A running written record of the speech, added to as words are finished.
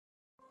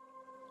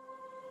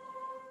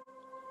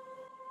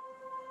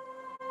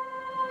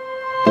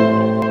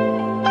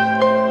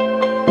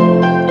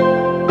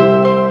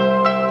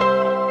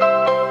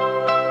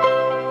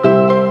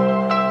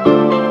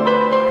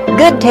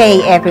Good day,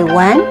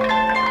 everyone.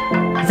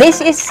 This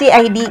is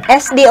CID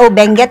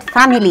Benguet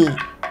family,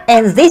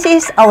 and this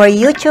is our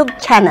YouTube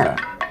channel.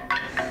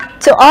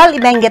 To all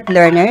Benguet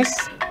learners,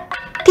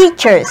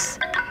 teachers,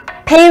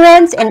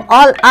 parents, and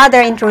all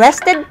other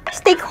interested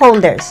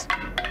stakeholders,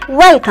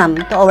 welcome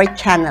to our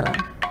channel.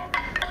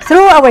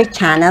 Through our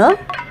channel,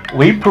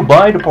 we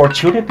provide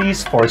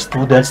opportunities for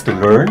students to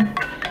learn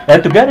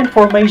and to get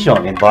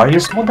information in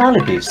various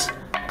modalities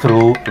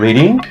through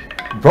reading,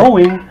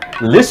 drawing,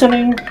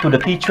 listening to the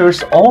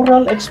teacher's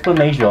oral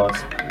explanations,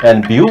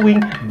 and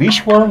viewing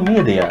visual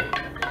media.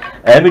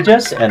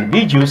 Images and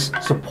videos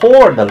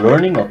support the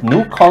learning of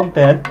new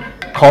content,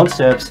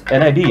 concepts,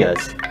 and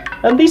ideas.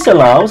 And this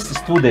allows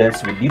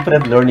students with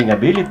different learning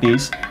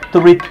abilities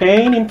to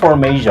retain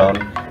information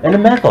and a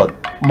method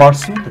more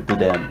suited to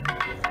them.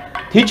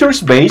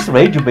 Teachers-based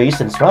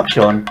radio-based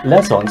instruction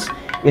lessons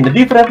in the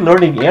different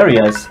learning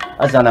areas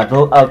as an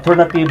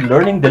alternative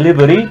learning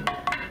delivery.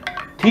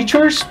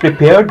 Teachers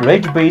prepared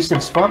radio-based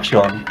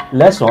instruction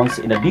lessons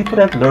in the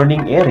different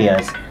learning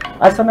areas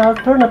as an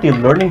alternative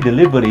learning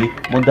delivery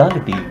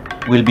modality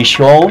will be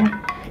shown,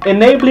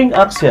 enabling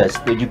access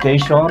to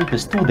education to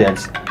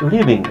students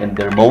living in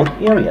the remote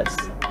areas.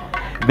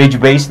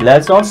 Video-based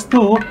lessons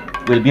too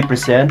will be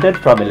presented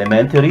from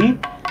elementary,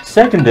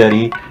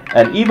 secondary,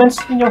 and even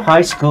senior high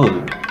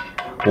school.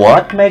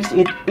 What makes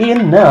it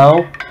in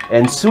now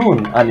and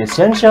soon an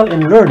essential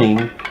in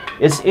learning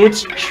is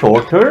its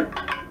shorter,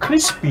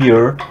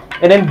 crispier,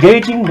 and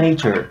engaging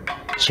nature,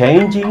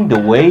 changing the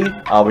way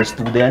our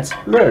students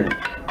learn.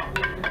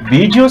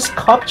 Videos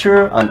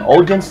capture an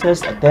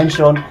audience's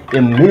attention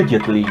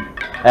immediately,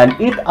 and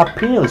it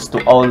appeals to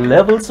all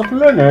levels of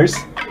learners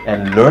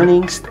and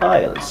learning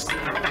styles.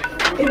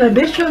 In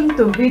addition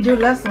to video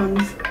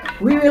lessons,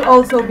 we will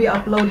also be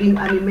uploading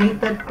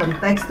animated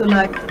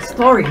contextualized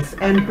stories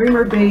and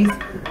primer-based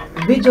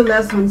video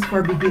lessons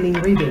for beginning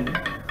reading.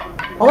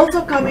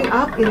 Also coming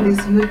up in this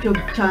YouTube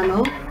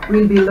channel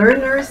will be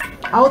learners'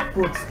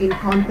 outputs in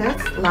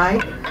contests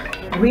like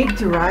Read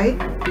to Write,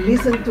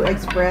 Listen to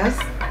Express,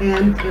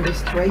 and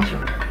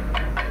illustration.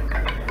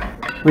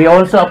 We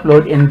also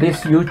upload in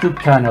this YouTube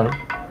channel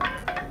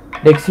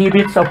the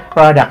exhibits of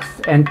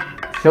products and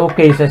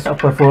showcases of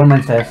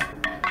performances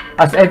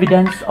as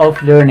evidence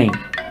of learning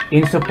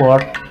in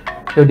support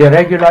to the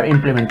regular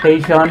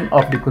implementation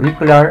of the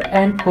curricular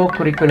and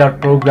co-curricular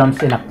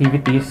programs and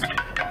activities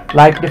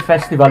like the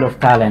Festival of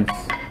Talents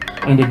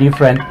in the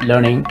different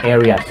learning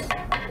areas,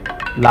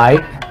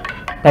 like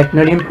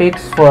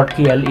Techno-Olympics for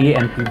TLE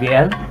and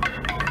PBL,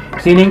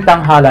 Sining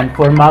Tanghalan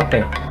for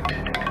MAPE,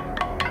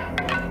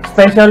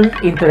 special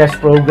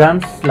interest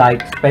programs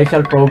like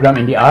Special Program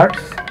in the Arts,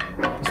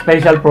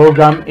 Special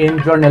Program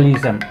in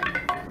Journalism,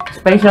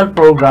 Special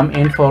Program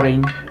in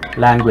Foreign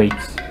Language,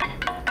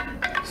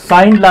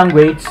 Sign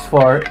Language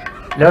for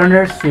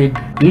learners with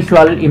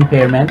visual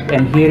impairment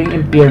and hearing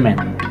impairment,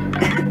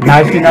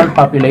 National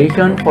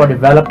Population for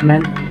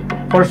Development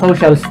for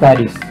Social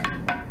Studies,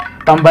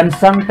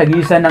 Pambansang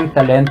Tagisan ng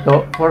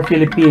Talento for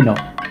Filipino,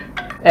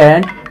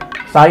 and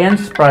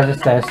Science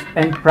Processes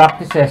and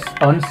Practices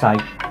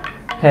on-site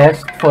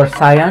test for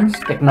Science,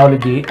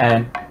 Technology,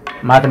 and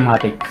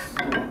Mathematics.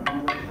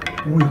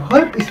 We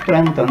help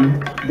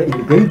strengthen the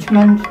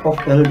engagement of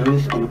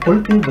elders and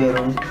culture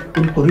bearers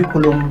in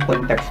curriculum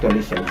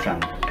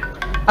contextualization.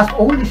 As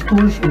all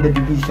schools in the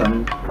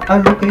division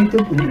are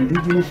located in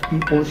indigenous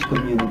peoples'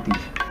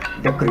 communities,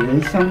 the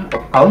creation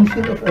of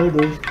Council of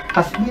Elders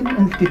has been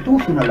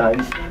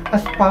institutionalized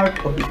as part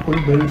of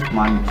school-based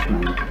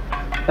management.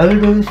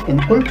 Elders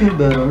and culture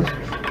bearers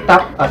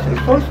tap as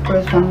resource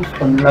persons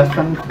on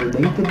lessons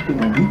related to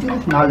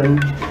indigenous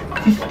knowledge,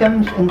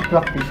 systems, and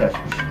practices,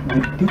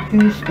 with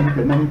teachers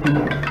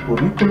implementing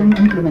curriculum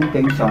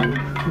implementation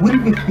will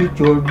be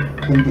featured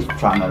in this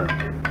channel.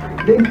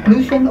 The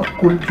inclusion of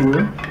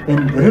culture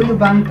and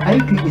relevant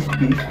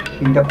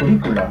IQSPs in the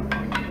curricula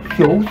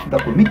shows the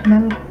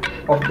commitment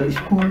of the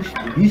school's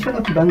division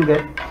of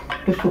Benguet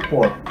to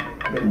support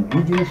the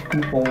indigenous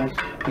people's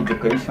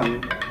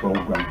education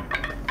program.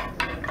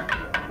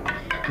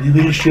 We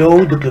will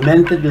show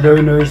documented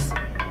learners'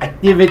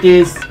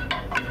 activities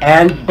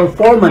and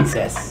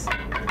performances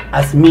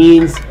as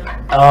means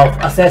of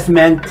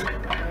assessment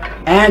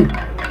and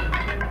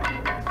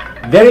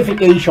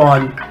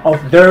verification of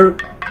their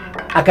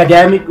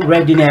academic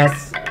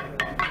readiness,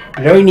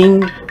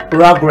 learning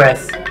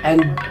progress,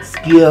 and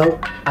skill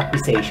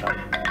acquisition.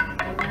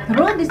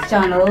 Through this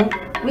channel,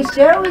 we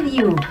share with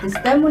you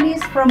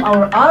testimonies from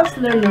our ALS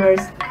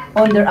learners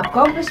on their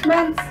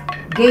accomplishments,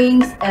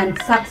 gains, and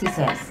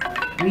successes.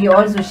 We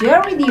also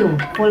share with you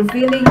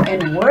fulfilling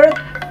and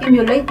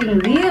worth-emulating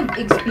lived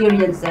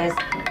experiences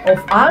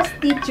of ALS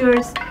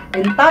teachers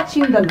in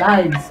touching the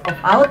lives of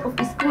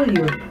out-of-school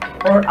youth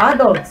or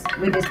adults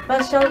with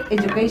special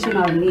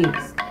educational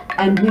needs.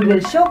 And we will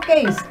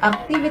showcase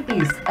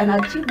activities and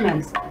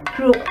achievements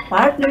through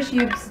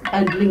partnerships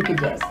and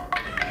linkages.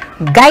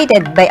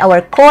 guided by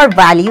our core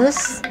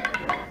values,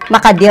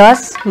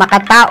 makadiyos,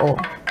 makatao,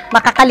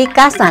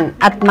 makakalikasan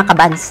at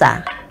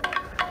makabansa.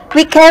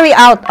 we carry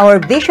out our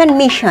vision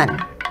mission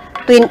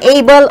to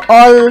enable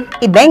all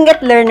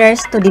Benguet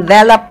learners to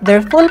develop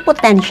their full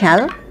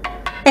potential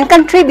and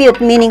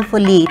contribute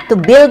meaningfully to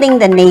building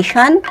the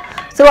nation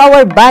through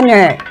our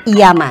banner,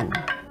 Yaman.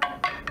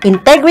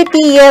 Integrity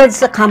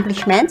yields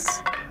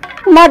accomplishments,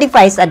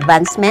 modifies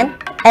advancement,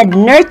 and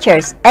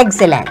nurtures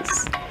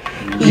excellence.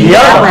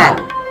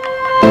 Yaman!